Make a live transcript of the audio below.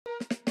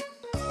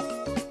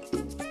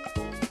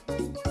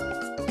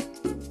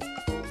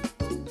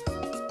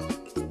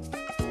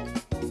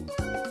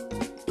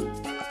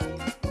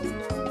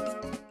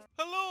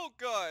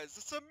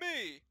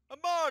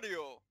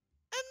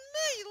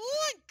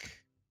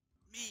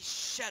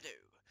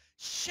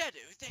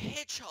Shadow the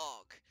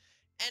Hedgehog,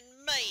 and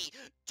me,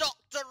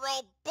 Dr.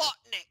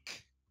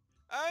 Robotnik.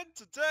 And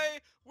today,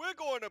 we're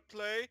going to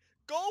play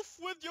Golf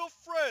with Your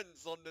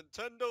Friends on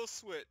Nintendo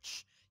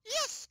Switch.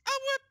 Yes,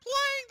 and we're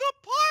playing the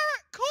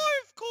Pirate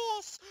Cove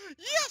course.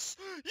 Yes,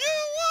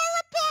 you are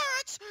a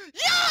pirate.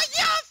 Yeah,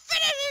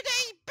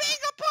 infinity.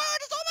 Being a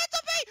pirate is all meant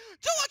to be.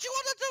 Do what you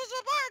want to do as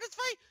a pirate is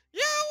free.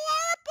 You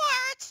are a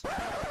pirate.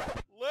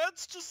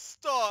 Let's just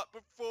start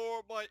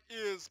before my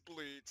ears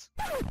bleed.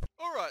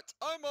 Alright,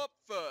 I'm up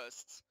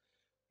first.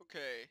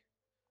 Okay,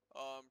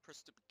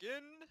 press to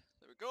begin.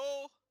 There we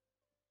go.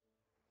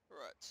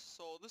 Alright,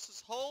 so this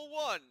is hole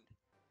 1.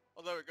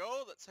 Oh, there we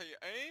go. That's how you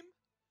aim.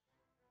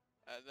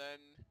 And then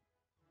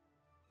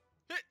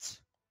hit.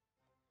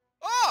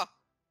 Ah!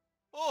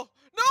 Oh,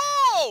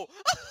 no!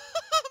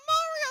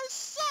 Mario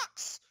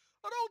sucks.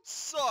 I don't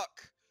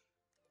suck.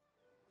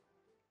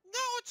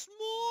 Now it's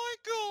my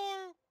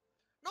go.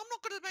 And I'm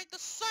not going to make the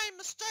same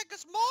mistake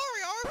as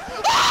Mario.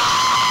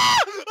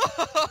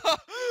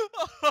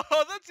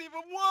 That's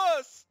even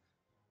worse.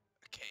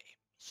 Okay,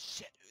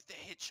 Shadow the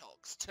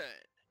Hedgehog's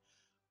turn.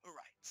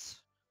 Alright.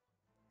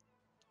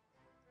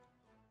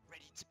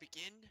 Ready to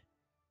begin?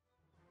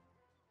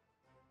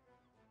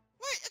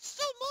 Wait, it's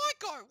still my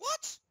go,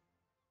 what?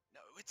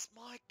 No, it's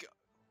my go.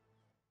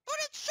 But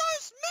it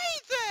shows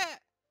me there!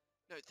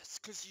 No, that's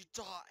because you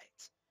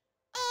died.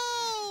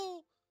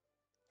 Oh!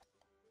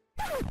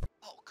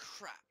 Oh,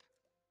 crap.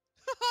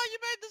 You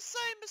made the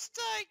same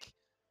mistake.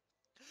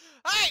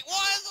 Hey,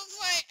 why does it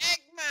say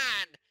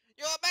Eggman?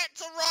 You're meant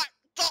to write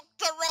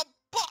Dr.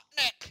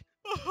 Robotnik.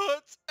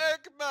 It's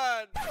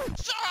Eggman.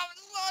 Shut up,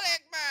 it's not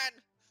Eggman.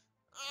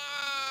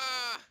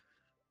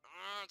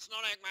 It's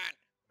not Eggman.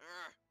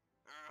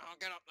 I'll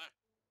get up there.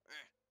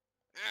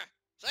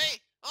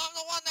 See? I'm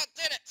the one that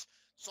did it.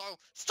 So,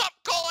 stop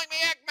calling me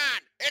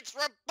Eggman. It's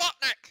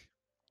Robotnik.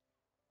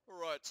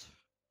 Alright.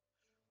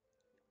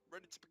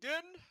 Ready to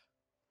begin?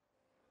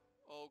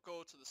 I'll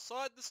go to the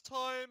side this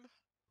time.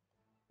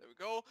 There we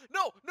go.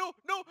 No!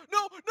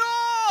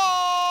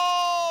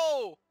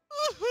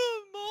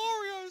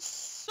 Mario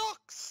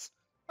sucks.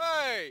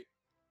 Hey!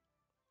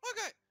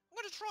 Okay, I'm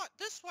gonna try it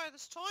this way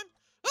this time.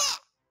 Ah!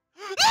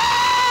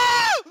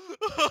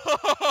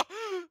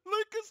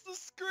 Link is the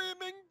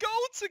screaming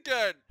goat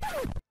again!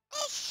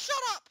 Oh,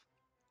 shut up!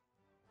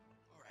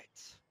 Alright.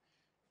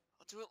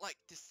 I'll do it like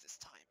this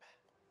time.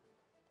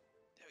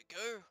 There we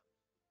go.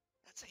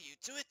 That's how you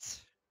do it.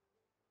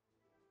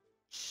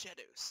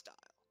 Shadow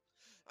style.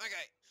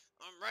 Okay,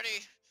 I'm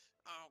ready.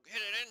 I'll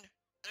hit it in.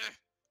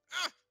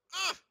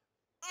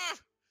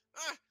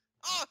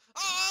 I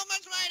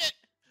almost made it!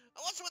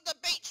 What's with the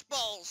beach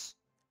balls?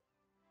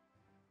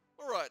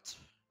 Alright.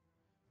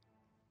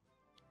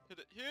 Hit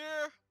it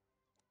here.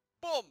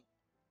 Boom!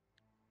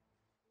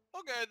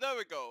 Okay, there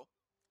we go.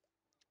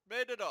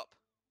 Made it up.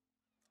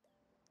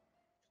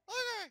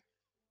 Okay,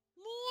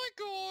 my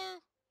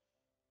go.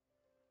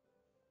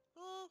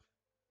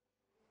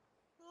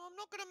 I'm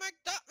not gonna make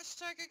that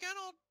mistake again.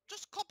 I'll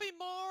just copy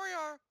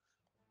Mario.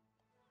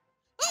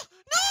 Oh,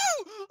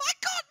 no! I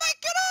can't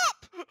make it up!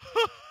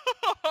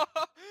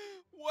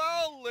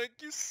 Well,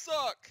 Link, you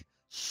suck.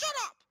 Shut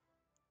up!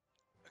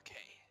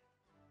 Okay.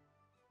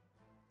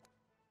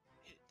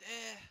 Hit it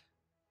there.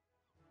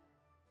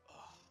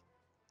 Oh.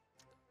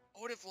 I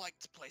would have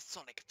liked to play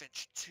Sonic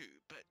Adventure 2,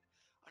 but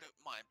I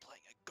don't mind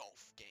playing a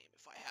golf game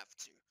if I have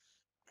to.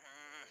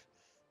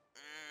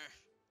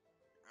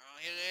 I'll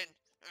hit it in.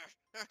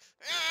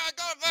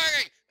 Go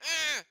Fergie!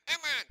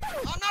 Eggman!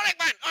 I'm not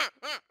Eggman!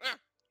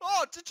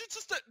 Oh, did you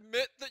just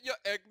admit that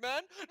you're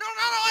Eggman? No,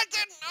 I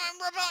didn't! I'm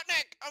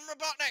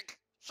Robotnik!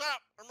 Shut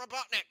up! I'm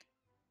Robotnik!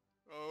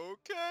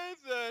 Okay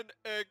then,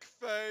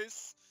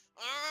 Eggface.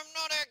 I'm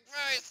not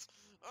Eggface!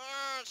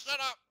 Shut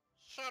up!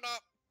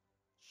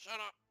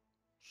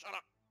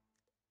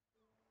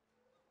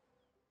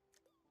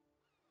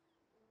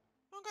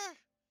 Okay.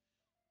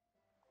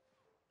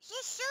 Does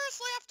this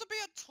seriously have to be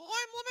a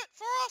time limit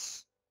for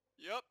us?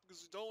 Yep,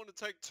 because we don't want to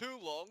take too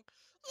long.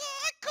 Oh,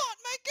 I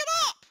can't make it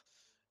up!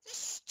 This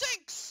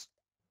stinks!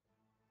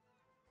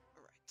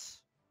 Alright.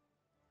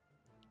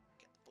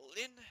 Get the ball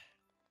in.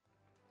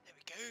 There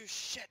we go,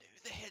 Shadow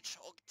the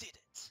Hedgehog did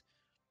it.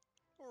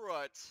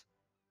 Alright,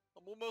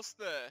 I'm almost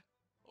there.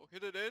 I'll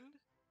hit it in.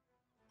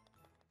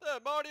 There,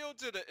 Mario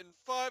did it in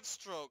 5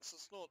 strokes.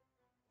 It's not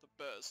the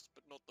best,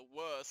 but not the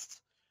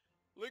worst.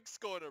 Link's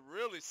going to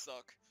really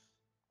suck.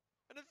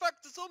 And in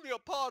fact, it's only a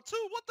par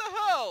 2. What the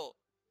hell?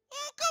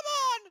 Oh, come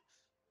on!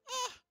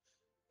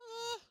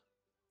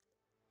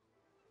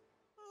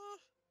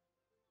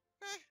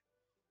 Okay.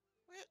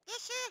 Wait,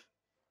 this here?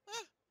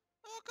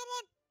 Oh, come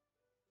on.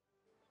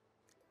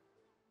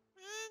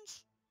 And...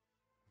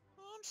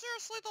 I'm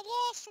seriously the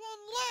last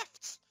one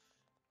left.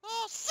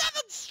 Oh,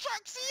 7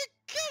 strokes! Are you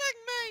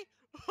kidding me?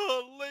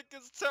 Oh, Link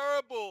is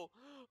terrible.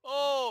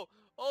 Oh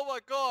my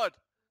god.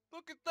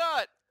 Look at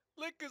that.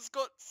 Link has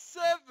got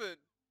 7.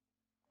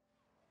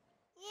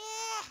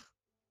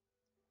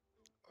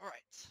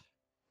 Alright.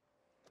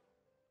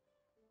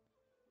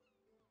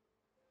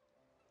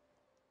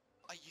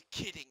 Are you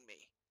kidding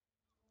me?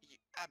 Are you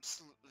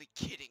absolutely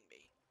kidding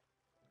me?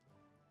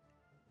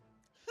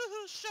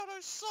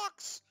 Shadow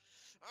sucks.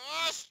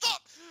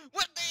 Stop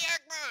with the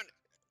Eggman!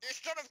 You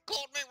should have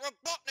called me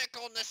Robotnik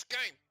on this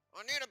game.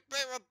 I need to be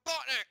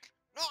Robotnik,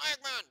 not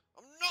Eggman.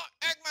 I'm not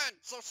Eggman,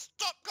 so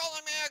stop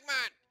calling me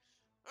Eggman.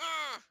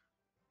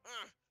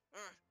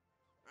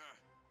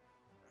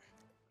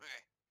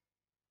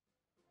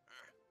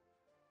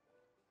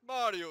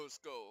 Mario's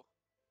go.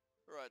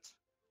 Right.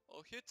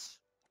 I'll hit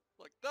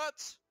like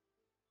that.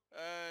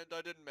 And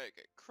I didn't make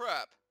it.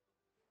 Crap.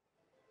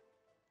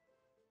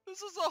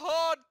 This is a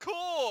hard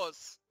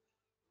course.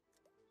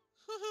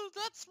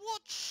 That's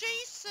what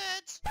she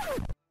said.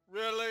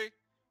 Really?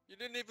 You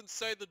didn't even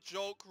say the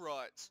joke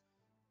right.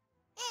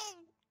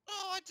 Oh,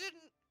 I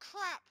didn't.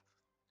 Crap.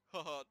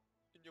 Haha,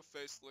 in your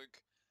face,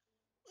 Link.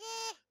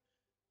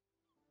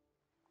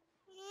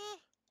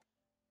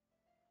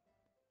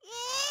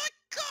 I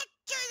can't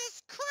do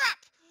this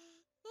crap.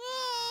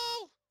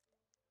 Oh,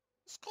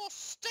 this course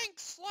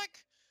stinks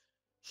like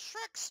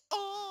Shrek's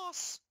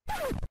ass.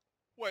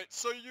 Wait,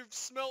 so you've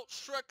smelt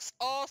Shrek's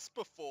ass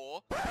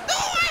before? No, I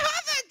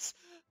haven't!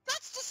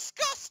 That's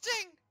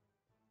disgusting!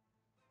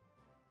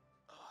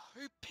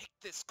 Who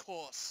picked this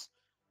course?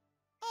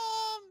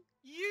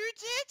 You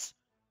did?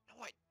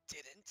 No, I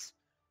didn't.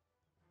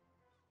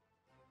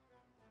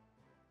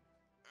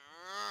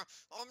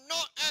 I'm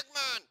not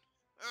Eggman.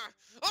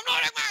 I'm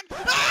not Eggman.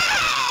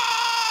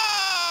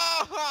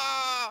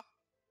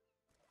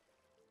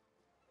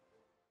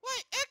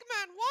 Wait,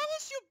 Eggman, why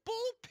was your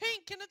ball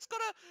pink and it's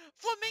got a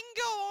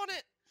flamingo on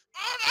it?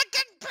 I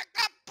didn't pick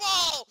that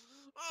ball.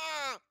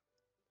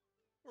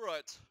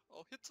 Right,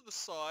 I'll hit to the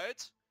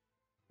side.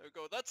 There we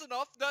go, that's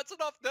enough, that's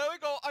enough. There we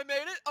go, I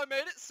made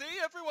it. See,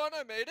 everyone,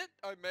 I made it.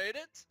 Okay,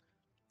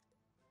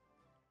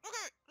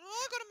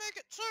 I gotta make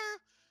it too.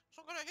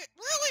 So I'm gonna hit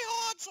really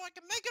hard so I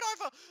can make it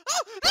over.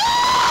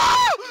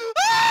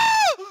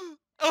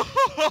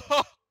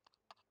 Oh!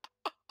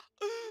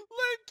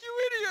 Link, you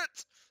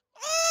idiot!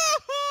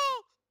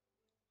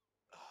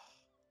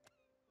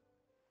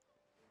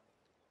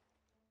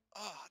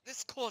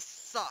 This course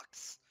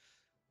sucks.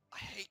 I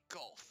hate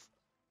golf.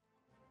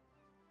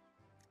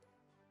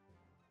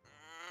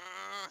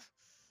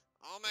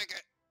 I'll make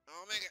it.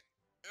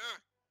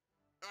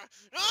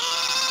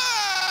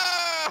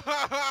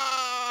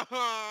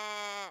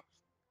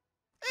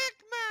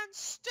 Eggman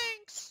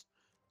stinks.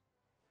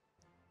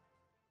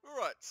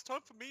 Alright, it's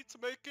time for me to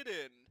make it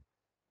in.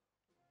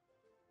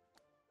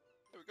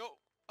 There we go.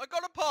 I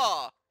got a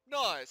par!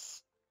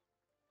 Nice!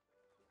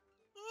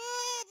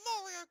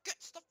 Mario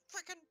gets the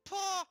frickin'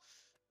 paw.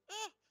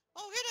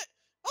 I'll hit it.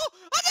 Oh,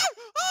 I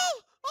do!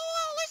 Oh,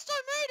 well, at least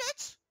I made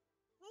it.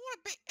 I want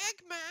to be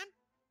Eggman.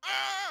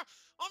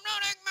 I'm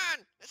not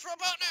Eggman. It's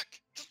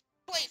Robotnik. Just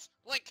please,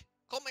 Link,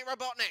 call me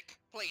Robotnik,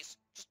 please.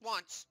 Just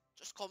once.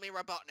 Just call me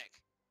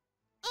Robotnik.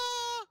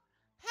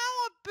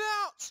 How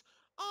about,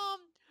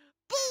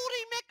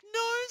 Baldy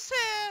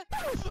McNosehair?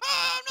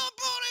 I'm not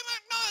Baldy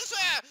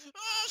McNosehair.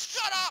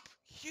 Shut up.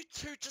 You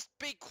two just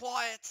be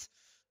quiet.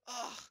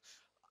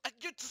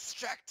 You're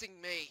distracting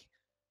me.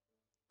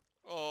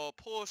 Oh,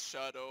 poor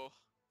Shadow.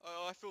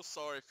 I feel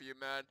sorry for you,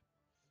 man.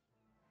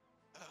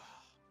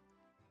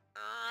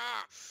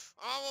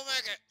 I will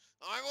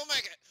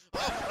make it.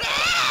 Oh,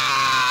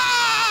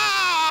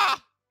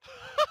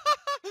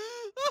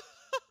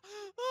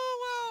 Oh,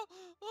 well,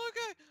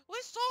 okay, at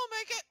least I'll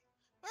make it.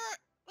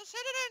 Alright, let's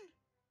hit it in.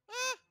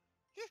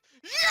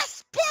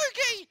 Yes,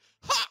 bogey!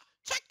 Ha!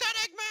 Take that,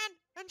 Eggman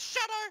and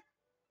Shadow.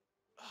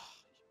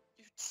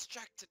 You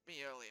distracted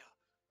me earlier.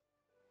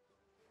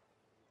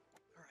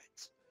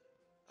 Alright.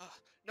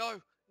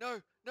 No!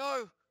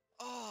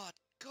 Oh,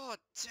 god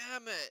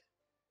damn it!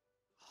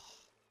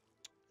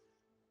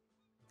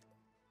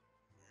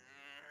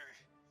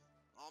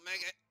 I'll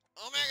make it.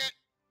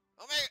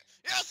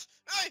 Yes!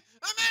 Hey,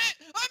 I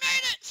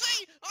made it!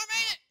 See? I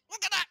made it!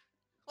 Look at that!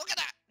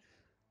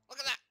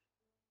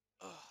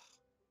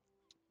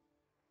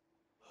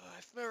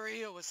 If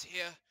Maria was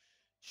here,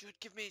 she would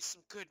give me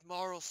some good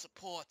moral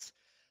support.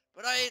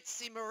 But I ain't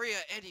seen Maria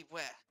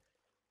anywhere.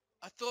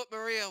 I thought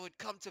Maria would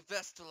come to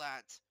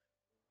Vesterland.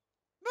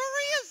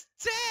 Maria's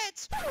dead!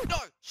 No,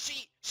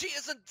 she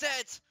isn't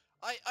dead.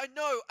 I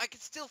know, I can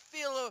still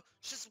feel her.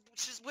 She's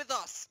with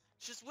us.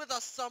 She's with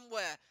us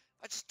somewhere.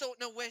 I just don't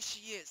know where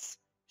she is.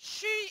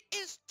 She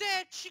is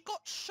dead. She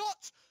got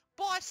shot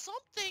by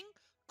something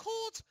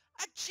called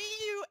a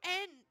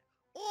gun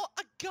or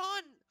a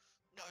gun.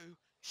 No,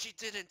 she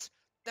didn't.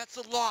 That's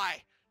a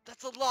lie.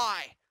 That's a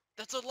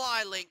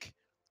lie, Link.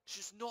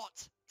 She's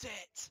not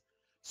dead.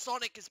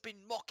 Sonic has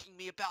been mocking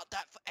me about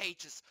that for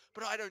ages,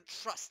 but I don't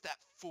trust that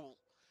fool.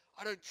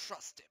 I don't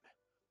trust him.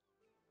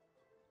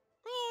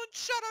 Oh, and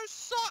Shadow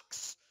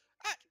sucks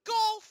at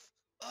golf.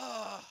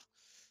 I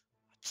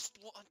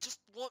just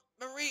want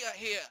Maria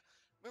here.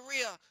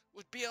 Maria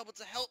would be able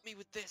to help me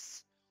with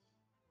this.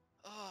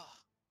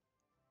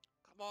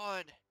 Come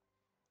on.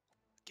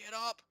 Get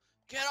up.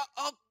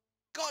 Oh,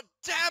 god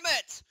damn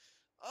it.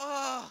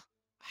 I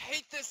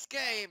hate this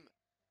game.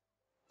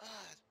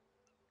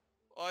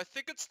 I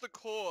think it's the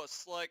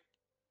course, like,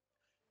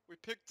 we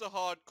picked a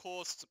hard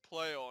course to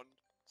play on.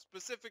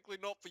 Specifically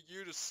not for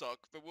you to suck,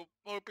 but we're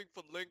hoping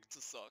for Link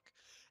to suck.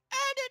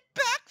 And it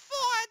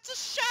backfired to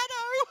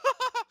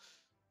Shadow!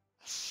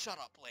 Shut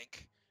up,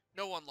 Link.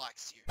 No one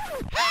likes you.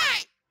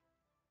 Hey!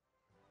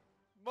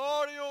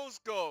 Mario's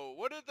Go!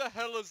 What the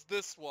hell is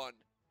this one?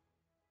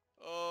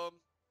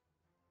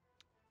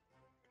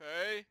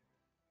 Okay.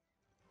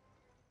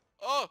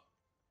 Oh!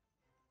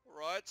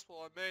 Right,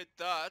 well I made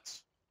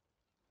that.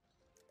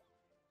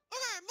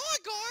 Okay, my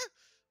go!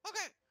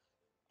 Okay,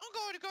 I'm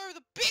going to go with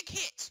a big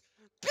hit!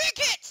 Big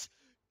hit!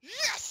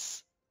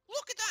 Yes!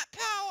 Look at that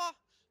power!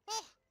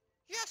 Oh,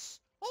 yes!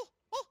 Oh,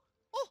 oh,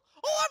 oh,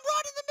 oh, I'm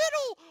right in the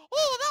middle!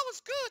 Oh, that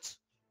was good!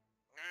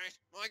 Alright,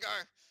 my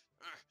go.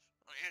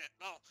 I hit it.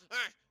 Oh,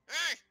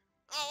 hey!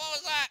 Oh, what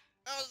was that?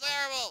 That was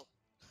terrible!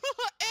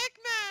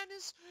 Eggman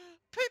is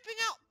pooping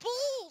out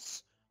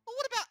balls! Well,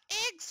 what about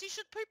eggs? You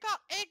should poop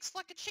out eggs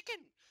like a chicken.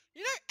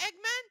 You know,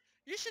 Eggman,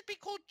 you should be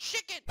called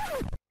Chicken.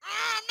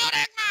 I'm not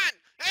Eggman!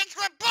 It's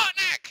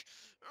Robotnik!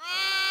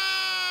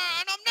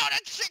 And I'm not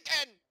a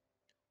chicken!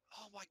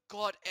 Oh my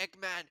god,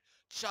 Eggman,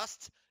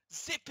 just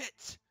zip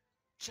it.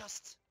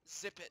 Just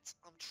zip it.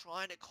 I'm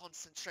trying to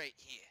concentrate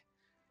here.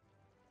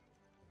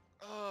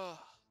 Ugh.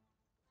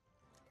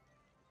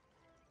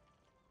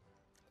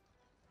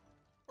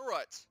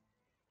 Alright.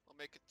 I'll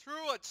make it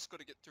through. I just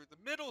gotta get through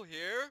the middle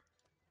here.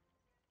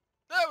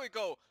 There we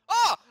go.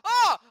 Ah!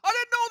 Ah! I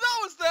didn't know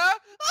that was there!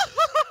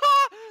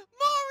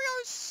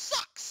 Mario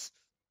sucks!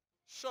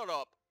 Shut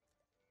up.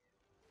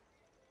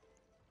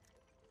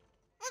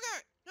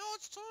 Okay, now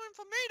it's time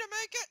for me to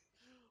make it.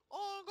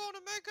 I'm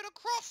gonna make it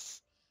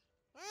across.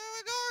 There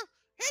we go.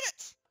 Hit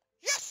it!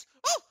 Yes!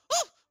 Oh!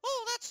 Oh!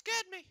 Oh, that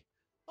scared me.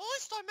 At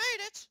least I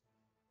made it.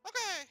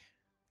 Okay.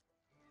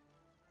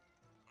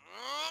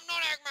 I'm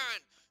not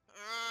Eggman!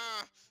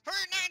 Who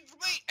named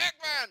me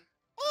Eggman?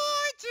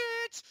 I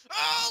did!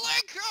 Oh,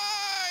 Link!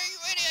 You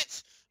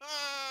idiot!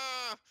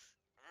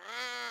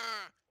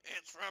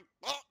 It's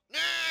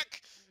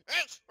Robotnik!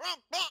 It's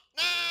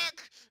Robotnik!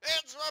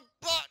 It's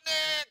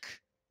Robotnik!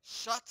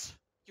 Shut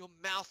your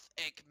mouth,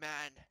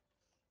 Eggman.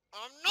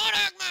 I'm not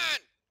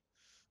Eggman!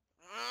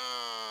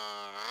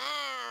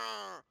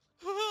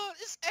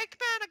 Is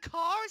Eggman a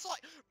car? It's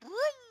like, brum,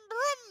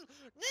 brum,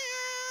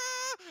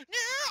 nah,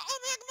 nah,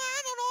 I'm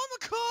Eggman and I'm a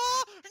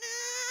car,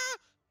 nah.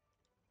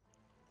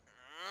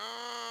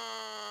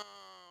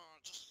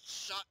 Just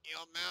shut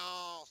your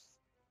mouth.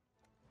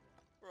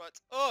 Right.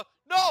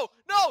 No!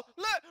 No!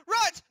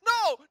 Right!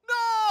 No!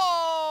 No!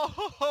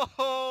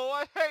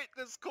 I hate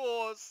this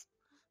course.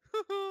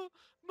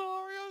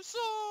 Mario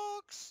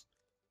sucks.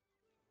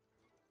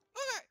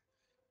 Okay,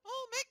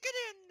 I'll make it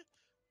in.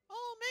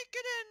 I'll make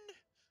it in.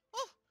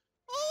 Oh,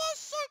 oh, I was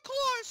so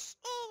close.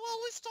 Oh, well,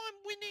 at least I'm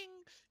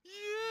winning.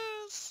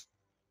 Yes.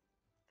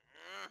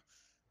 Ah!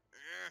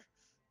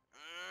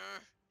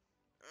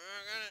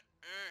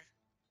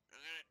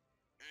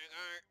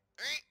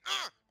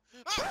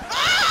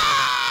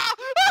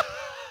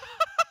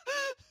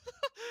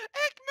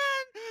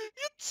 Eggman,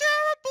 you're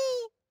terrible.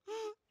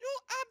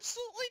 You're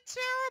absolutely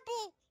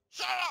terrible.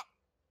 Shut up!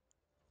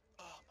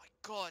 Oh my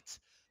god.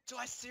 Do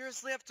I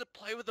seriously have to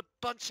play with a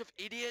bunch of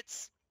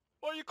idiots?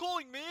 Are you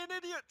calling me an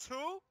idiot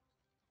too?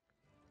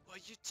 Well,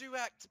 you do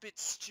act a bit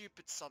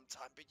stupid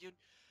sometime, but you're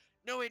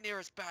nowhere near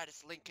as bad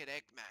as Link and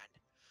Eggman.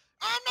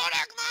 I'm not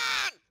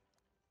Eggman!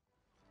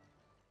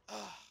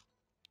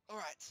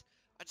 Alright,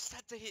 I just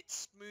had to hit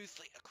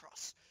smoothly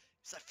across.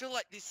 Because I feel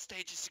like these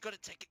stages, you gotta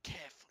take it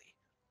carefully.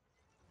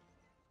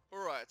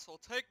 Alright, so I'll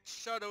take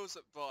Shadow's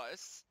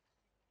advice.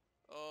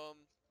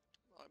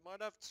 I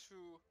might have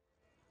to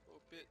go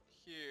a bit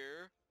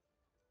here.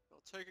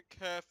 I'll take it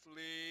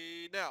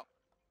carefully. Now.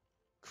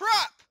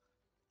 Crap!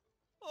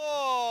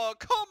 Oh,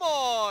 come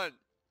on!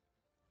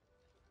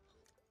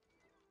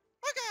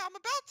 Okay, I'm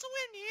about to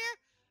win here.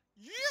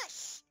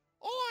 Yes!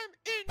 I'm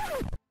in.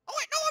 Oh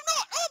wait, no I'm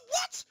not! Oh,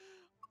 what?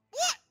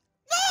 What?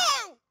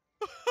 No!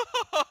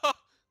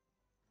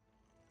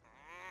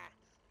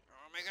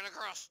 I'll make it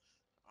across.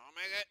 I'll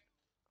make it.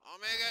 I'll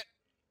make it.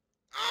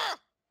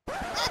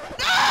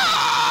 No!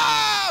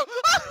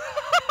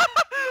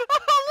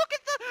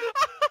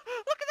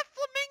 Look at the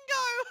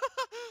flamingo!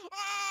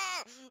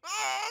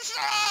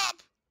 Shut up!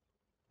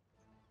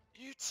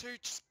 You two,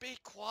 just be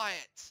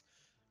quiet.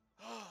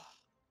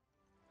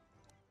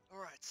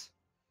 Alright.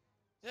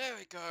 There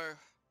we go.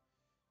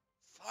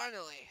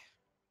 Finally.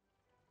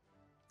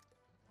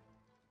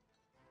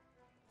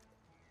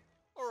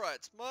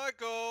 Alright, my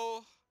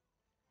go.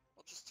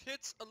 I'll just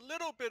hit a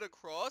little bit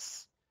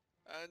across.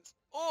 And...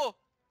 Oh!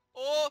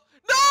 Oh!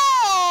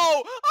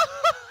 No!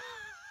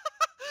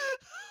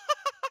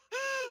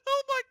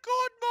 Oh my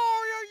god,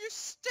 Mario, you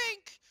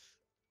stink!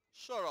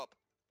 Shut up.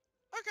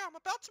 Okay, I'm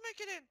about to make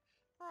it in.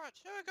 Alright,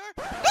 here we go.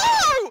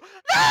 No!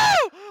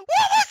 No!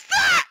 What was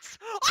that?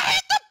 I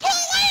hit the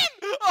ball in!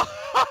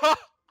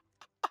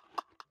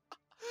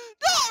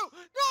 No!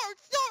 No!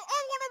 No! I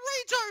want a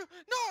redo!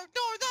 No!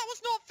 No! That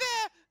was not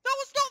fair! That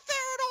was not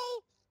fair at all!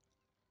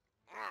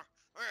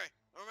 Okay,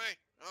 okay.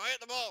 I'll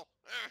hit the ball.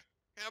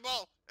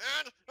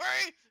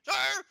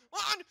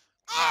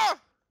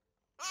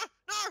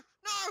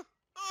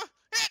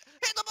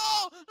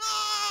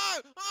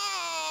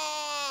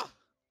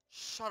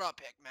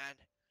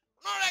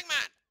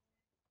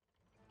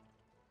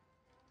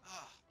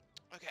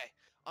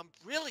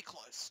 really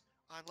close.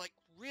 I'm like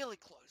really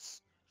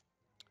close.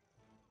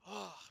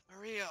 Oh,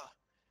 Maria,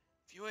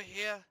 if you were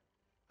here,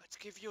 I'd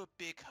give you a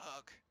big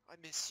hug. I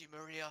miss you,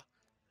 Maria.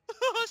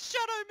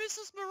 Shadow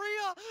misses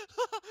Maria.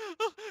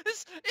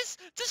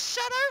 Does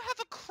Shadow have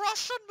a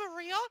crush on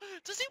Maria?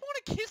 Does he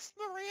want to kiss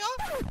Maria?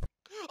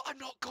 I'm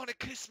not gonna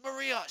kiss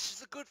Maria.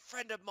 She's a good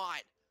friend of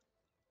mine.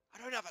 I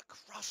don't have a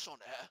crush on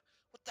her.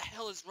 What the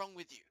hell is wrong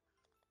with you?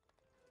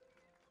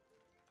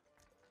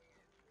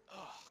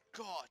 Oh,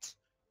 God.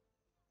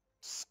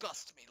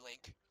 Disgust me,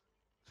 Link.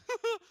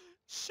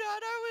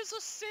 Shadow is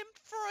a simp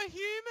for a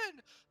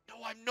human.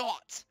 No, I'm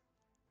not.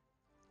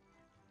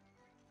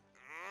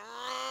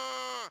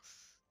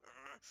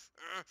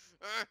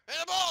 Hit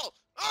the ball!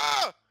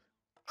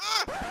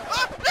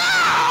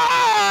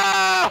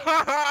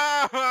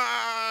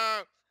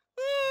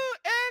 Ooh,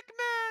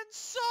 Eggman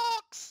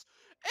sucks.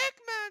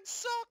 Eggman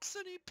sucks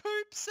and he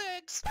poops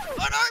eggs.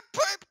 I don't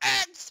poop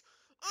eggs!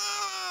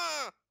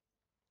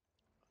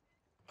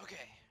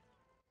 Okay.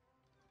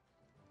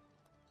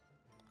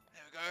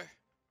 There we go.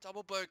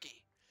 Double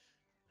bogey.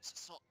 This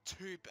is not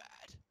too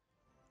bad.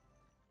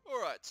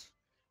 Alright.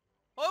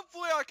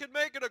 Hopefully I can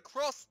make it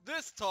across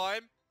this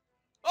time.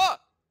 Ah!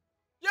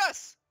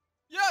 Yes!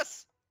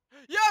 Yes!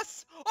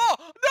 Yes! Oh!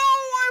 No!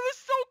 I was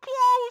so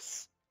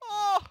close!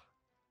 Oh!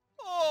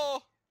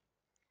 Oh!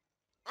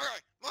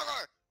 Okay, my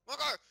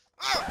go!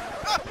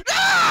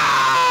 No!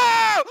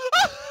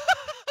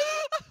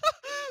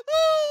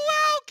 Oh,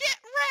 well, get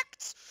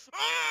wrecked!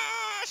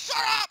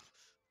 Shut up!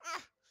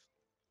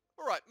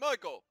 Alright, my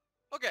go.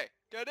 Okay,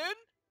 get in.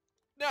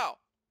 Now.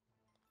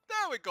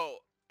 There we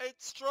go.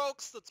 8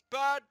 strokes, that's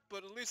bad,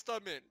 but at least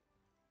I'm in.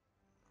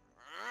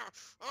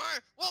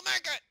 We'll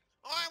make it!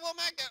 I will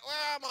make it!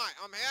 Where am I?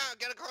 I'm here,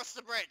 get across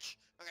the bridge.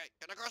 Okay,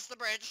 get across the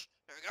bridge.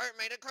 There we go,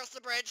 made it across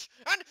the bridge.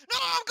 And, no,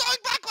 I'm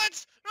going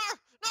backwards! No!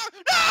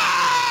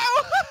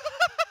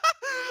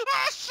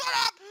 Shut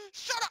up!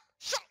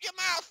 Shut your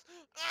mouth!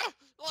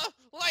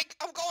 Like,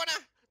 I'm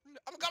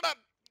gonna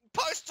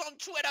post on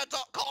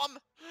twitter.com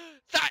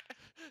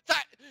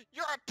that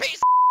you're a piece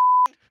of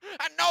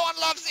and no one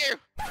loves you!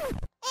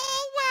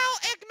 Oh, wow,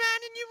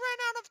 Eggman, and you ran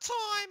out of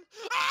time.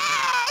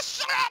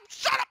 Shut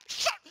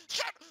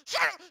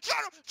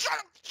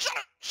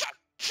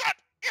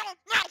your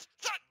mouth!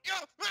 Shut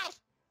your mouth!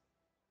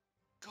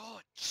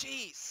 God,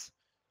 jeez.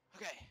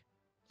 Okay,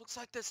 looks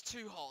like there's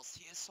 2 holes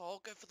here, so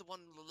I'll go for the one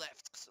on the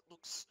left, because it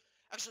looks...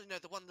 Actually, no,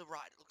 the one on the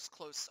right, it looks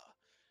closer.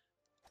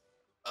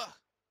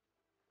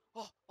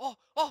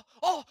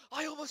 Oh,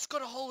 I almost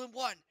got a hole in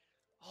one.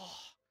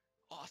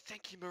 Oh,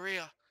 thank you,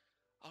 Maria.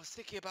 I was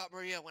thinking about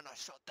Maria when I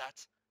shot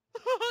that.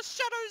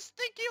 Shadow's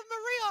thinking of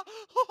Maria.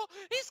 Oh,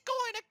 he's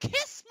going to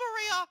kiss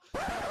Maria.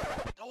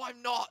 No,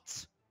 I'm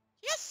not.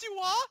 Yes, you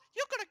are.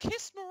 You're going to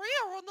kiss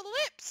Maria on the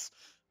lips.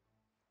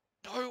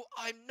 No,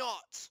 I'm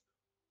not.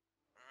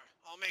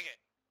 I'll make it.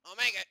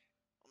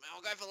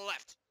 I'll go for the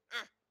left.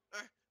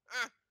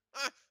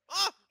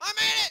 Oh, I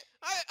made it!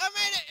 I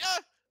made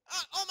it!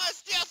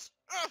 Almost, yes!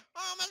 I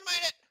almost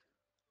made it!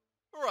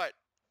 Alright.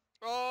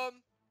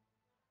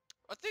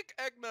 I think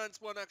Eggman's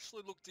one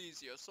actually looked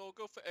easier, so I'll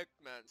go for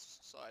Eggman's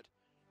side.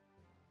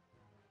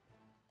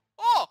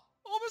 Oh!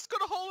 Almost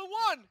got a hole in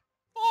one!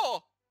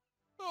 Oh!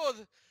 What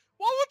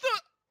were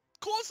the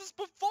courses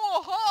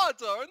before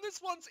harder, and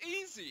this one's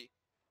easy?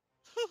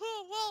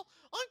 Well,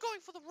 I'm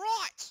going for the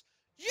right.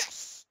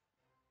 Yes!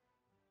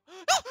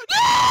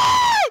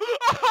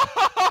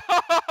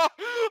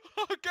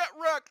 Get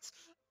wrecked!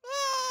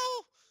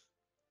 Oh!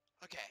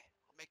 Okay,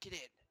 I'll make it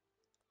in.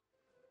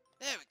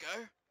 There we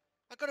go.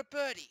 I got a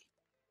birdie.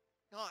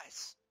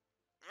 Nice.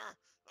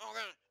 I'm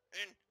gonna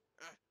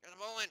get the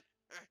ball in.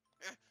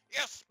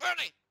 Yes,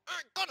 birdie!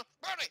 I got a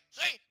birdie!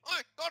 See?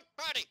 I got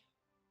birdie!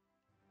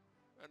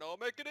 And I'll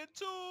make it in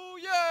too!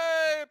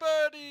 Yay,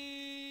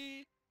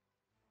 birdie!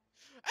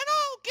 And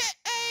I'll get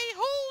a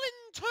hole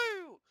in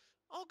 2.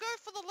 I'll go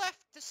for the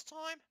left this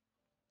time.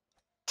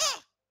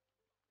 Oh!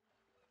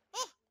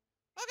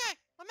 Okay,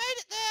 I made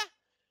it there.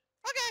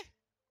 Okay.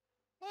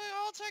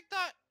 I'll take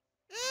that.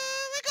 There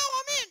we go,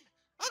 I'm in.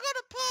 I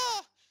got a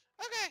par.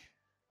 Okay.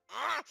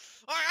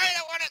 I hate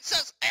it when it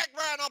says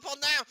Eggman up on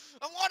there.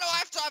 And why do I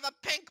have to have a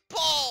pink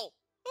ball?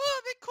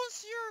 Oh,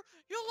 because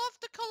you love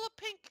the color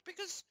pink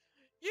because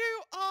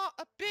you are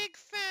a big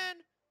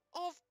fan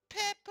of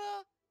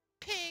Peppa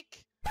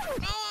Pig. No,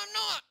 I'm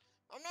not.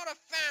 I'm not a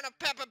fan of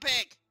Peppa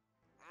Pig.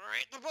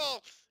 Alright, the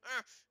ball.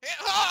 Hit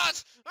hard.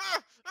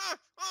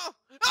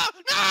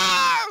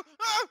 No!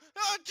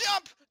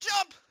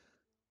 Jump.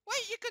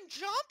 Wait, you can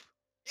jump?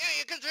 Yeah,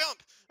 you can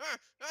jump.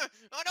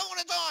 I don't want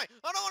to die.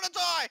 I don't want to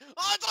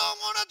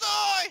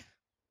die.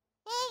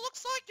 Oh,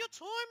 looks like your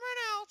time ran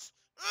out.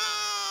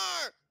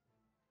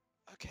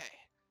 Okay,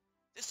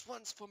 this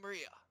one's for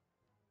Maria.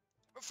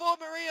 For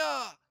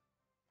Maria!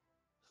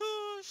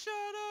 Oh,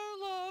 Shadow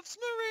loves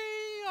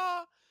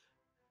Maria.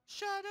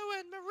 Shadow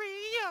and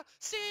Maria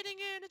sitting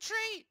in a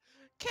tree.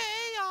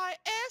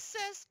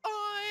 Kissing.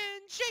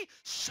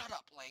 Shut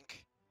up,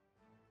 Link.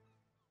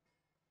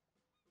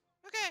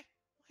 Okay,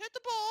 I'll hit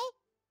the ball.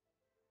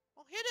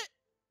 I'll hit it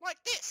like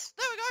like this.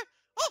 There we go.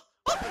 Oh!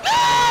 Oh! No!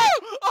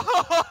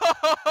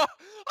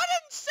 I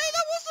didn't see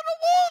there wasn't a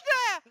wall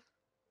there!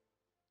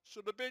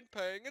 Should have been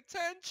paying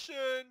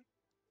attention.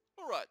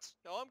 Alright,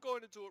 now I'm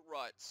going to do it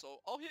right. So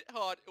I'll hit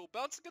hard, it'll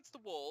bounce against the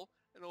wall,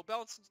 and it'll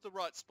bounce into the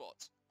right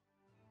spot.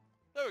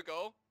 There we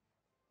go.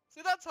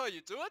 See, that's how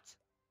you do it.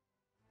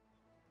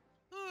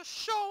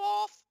 Show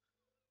off.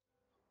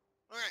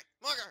 Okay,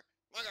 Marker.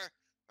 Okay.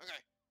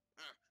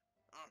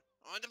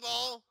 On the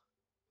ball.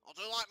 I'll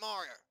do it like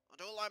Mario.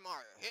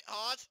 Hit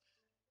hard.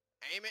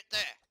 Aim it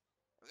there.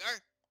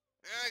 There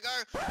we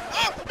go.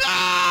 Oh,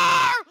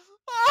 no!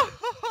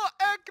 Oh,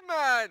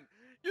 Eggman!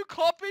 You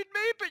copied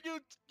me, but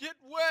you hit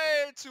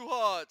way too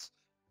hard.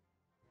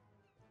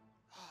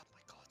 Oh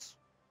my god.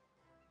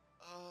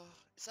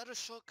 Is that a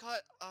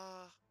shortcut?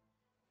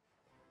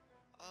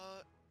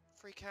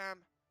 Free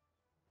cam.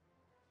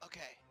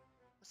 Okay,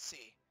 let's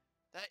see.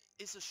 That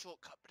is a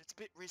shortcut, but it's a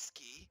bit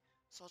risky,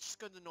 so I'll just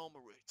go the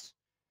normal route.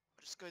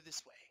 I'll just go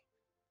this way.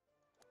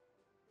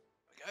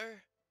 There we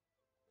go.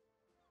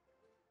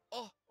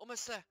 Oh,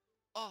 almost there.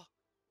 Oh,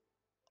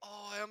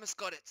 I almost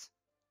got it.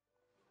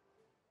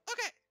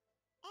 Okay,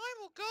 I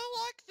will go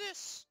like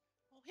this.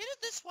 I'll hit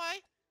it this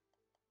way.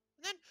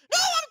 And then... No,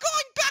 I'm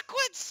going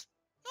backwards!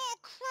 Oh,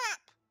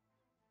 crap.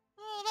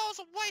 Oh, that was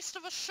a waste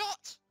of a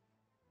shot.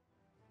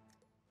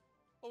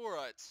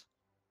 Alright.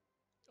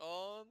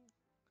 I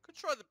could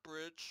try the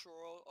bridge,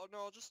 or no,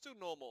 I'll just do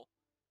normal.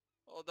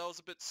 Oh, that was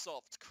a bit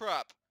soft.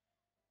 Crap.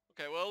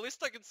 Okay, well, at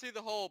least I can see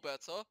the hole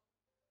better.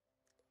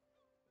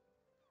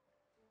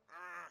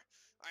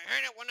 I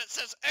hate it when it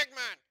says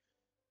Eggman.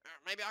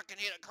 Maybe I can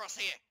hit it across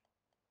here.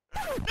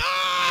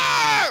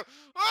 No!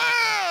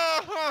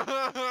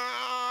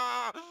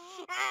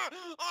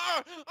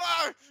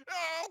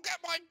 I'll get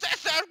my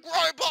death head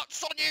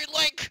robots on you,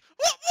 Link.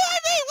 Why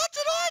me? What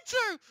did I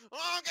do?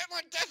 I'll get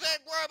my death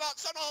head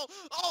robots and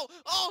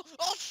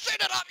I'll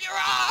shoot it up your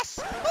ass.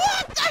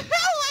 What the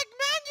hell,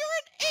 Eggman? You're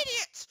an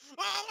idiot.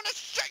 I want to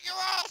shoot your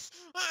ass.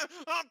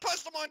 I'll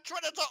post on my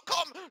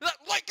Twitter.com that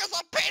Link is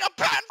a Peter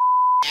Pan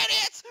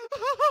idiot.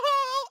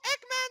 Oh,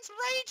 Eggman's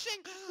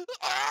raging.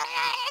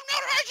 I'm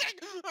not raging.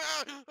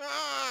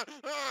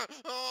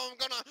 I'm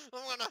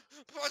gonna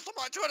post on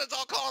my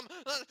Twitter.com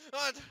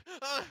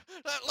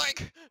that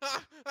Link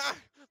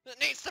that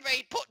needs to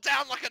be put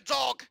down like a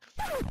dog.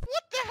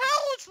 What the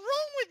hell is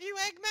wrong with you,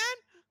 Eggman?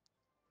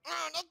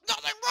 There's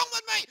nothing wrong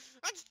with me.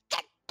 And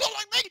stop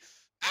bullying me,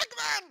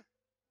 Eggman.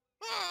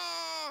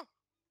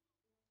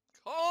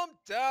 Calm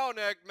down,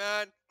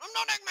 Eggman. I'm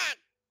not Eggman.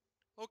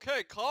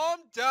 Okay, calm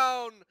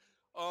down,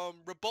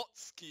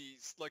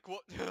 Robotskis, like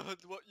what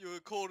what you were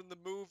called in the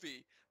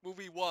movie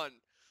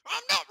 1.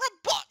 I'm not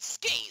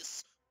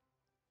Robotskis.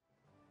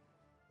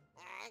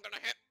 I'm gonna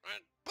hit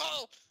the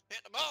ball,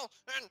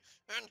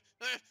 and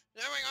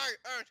there we go.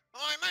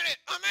 Oh, I made it.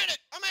 Oh,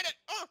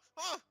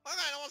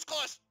 okay, that was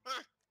close.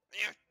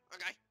 Yeah,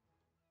 okay.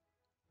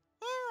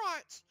 All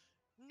right,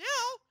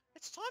 now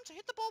it's time to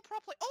hit the ball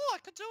properly. Oh, I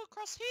could do it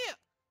across here.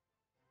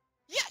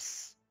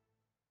 Yes.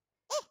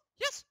 Oh,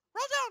 yes.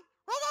 Roll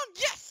down,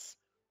 yes!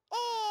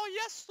 Oh,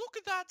 yes, look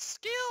at that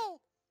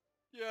skill!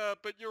 Yeah,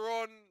 but you're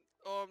on,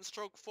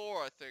 stroke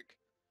 4, I think.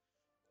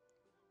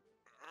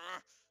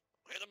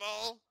 Hit the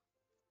ball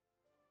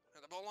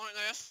like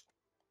this.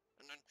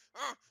 And then,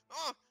 roll!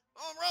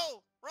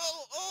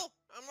 Oh,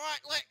 I'm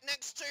right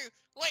next to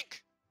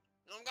Link.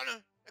 And I'm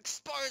gonna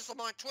expose on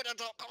my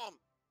Twitter.com.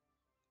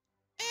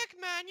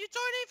 Eggman, you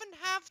don't even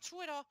have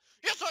Twitter.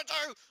 Yes, I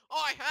do!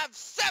 I have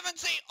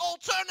 70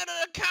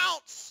 alternative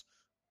accounts!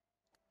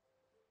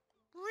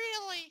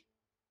 Really?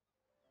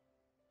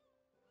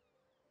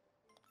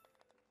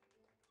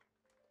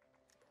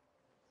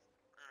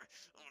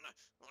 I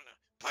wanna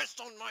post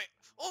on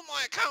all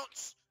my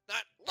accounts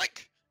that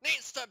Link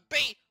needs to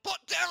be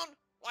put down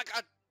like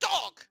a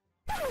dog.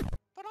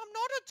 But I'm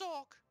not a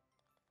dog.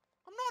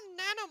 I'm not an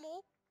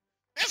animal.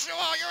 Yes, you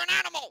are. You're an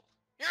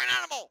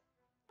animal.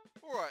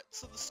 Alright,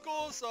 so the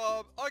scores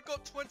I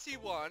got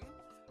 21.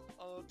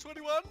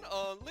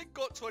 Link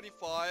got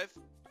 25.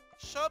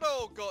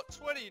 Shadow got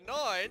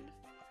 29.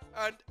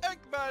 And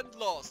Eggman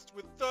lost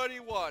with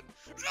 31.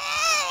 No,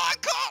 I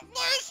can't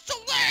lose to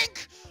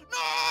Link!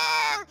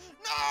 No,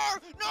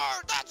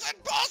 that's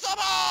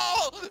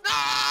impossible! No!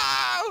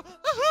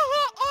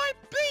 I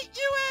beat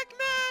you,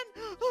 Eggman!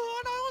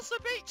 And I also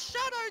beat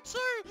Shadow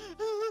too!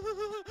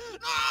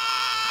 No!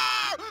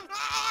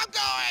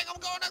 I'm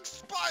going to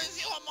expose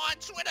you on my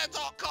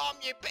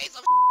Twitter.com, you piece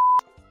of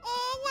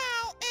Oh,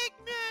 wow,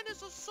 Eggman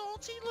is a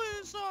salty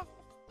loser.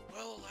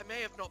 Well, I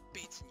may have not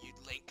beaten you,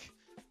 Link,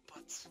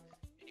 but...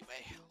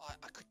 Anyway,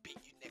 I could beat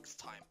you next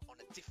time on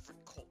a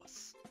different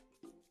course.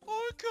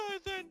 Okay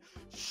then,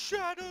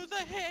 Shadow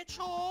the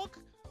Hedgehog.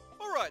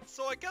 Alright,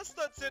 so I guess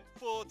that's it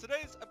for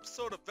today's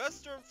episode of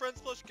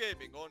Vester&Friends Plush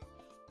Gaming on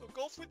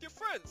Golf with Your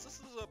Friends. This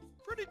is a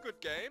pretty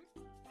good game,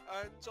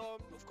 and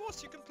of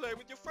course you can play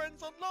with your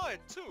friends online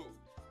too.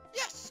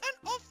 Yes,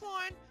 and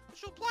offline,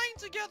 but you're playing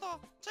together,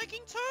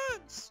 taking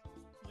turns.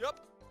 Yep.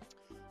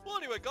 Well,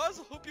 anyway, guys,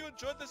 I hope you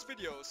enjoyed this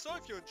video. So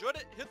if you enjoyed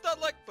it, hit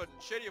that like button,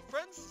 share to your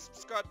friends,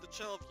 subscribe to the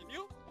channel if you're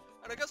new,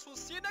 and I guess we'll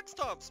see you next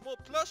time. Some more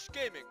Plush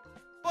Gaming.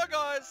 Bye,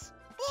 guys.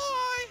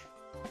 Bye!